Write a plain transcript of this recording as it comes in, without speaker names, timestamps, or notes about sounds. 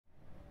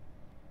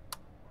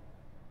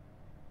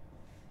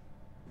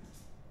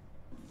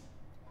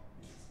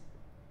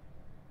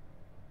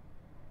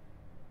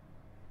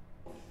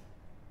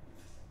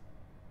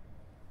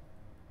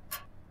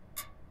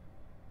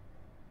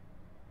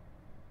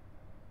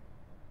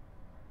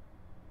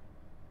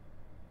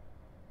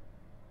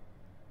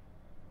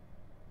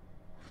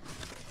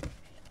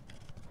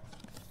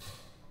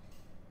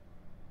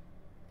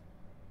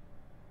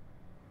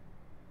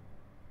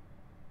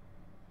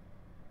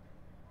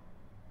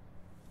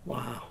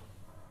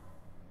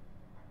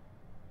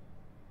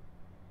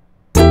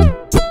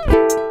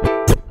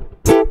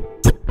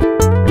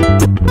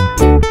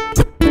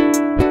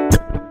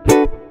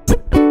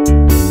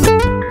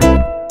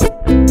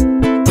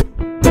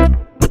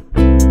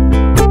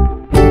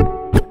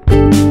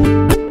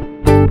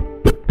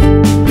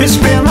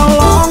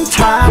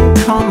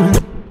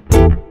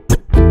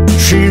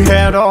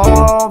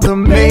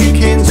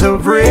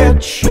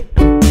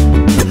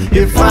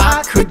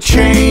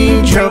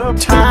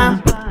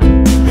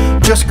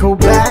just go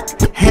back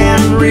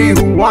and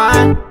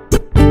rewind.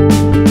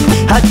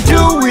 I'd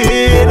do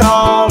it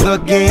all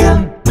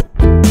again,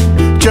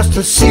 just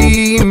to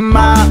see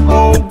my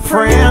old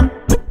friend.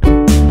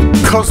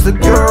 'Cause the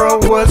girl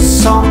was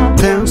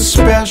something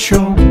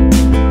special,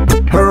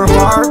 her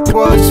heart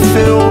was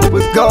filled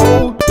with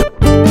gold.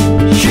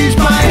 She's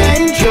my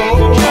angel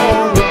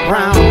on the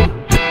ground,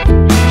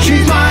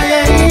 she's my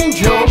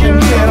angel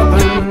in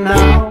heaven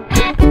now.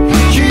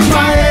 She's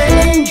my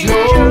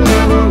angel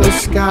in the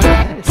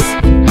skies,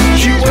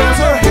 she wears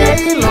her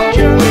halo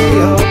way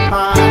up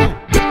high.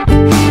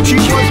 She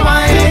was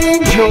my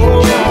angel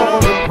on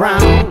the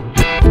ground,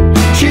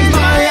 she's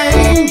my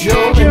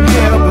angel in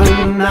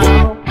heaven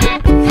now.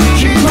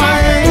 She's my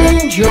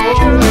angel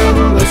in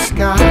the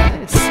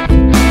skies,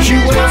 she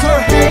wears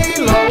her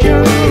halo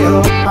way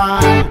up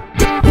high.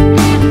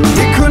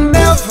 It could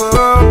never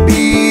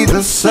be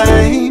the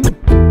same,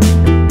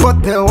 but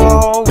there'll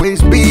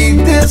always be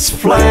this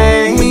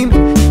flame.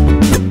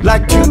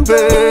 Like two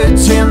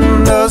birds in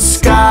the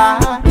sky,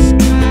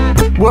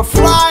 we're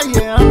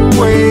flying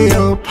way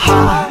up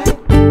high.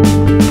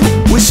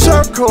 We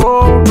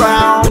circle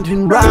round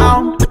and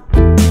round,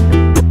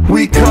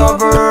 we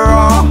cover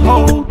our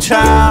whole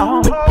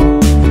town.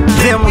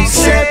 Then we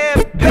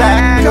set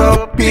back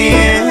up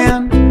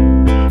in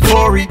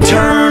for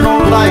eternal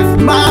life,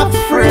 my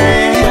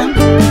friend.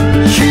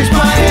 She's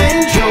my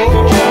angel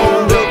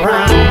on the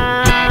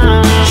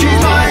ground, she's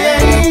my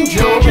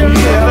angel in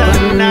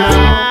heaven now.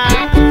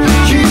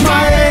 She's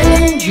my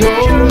angel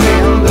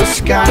in the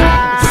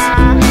skies,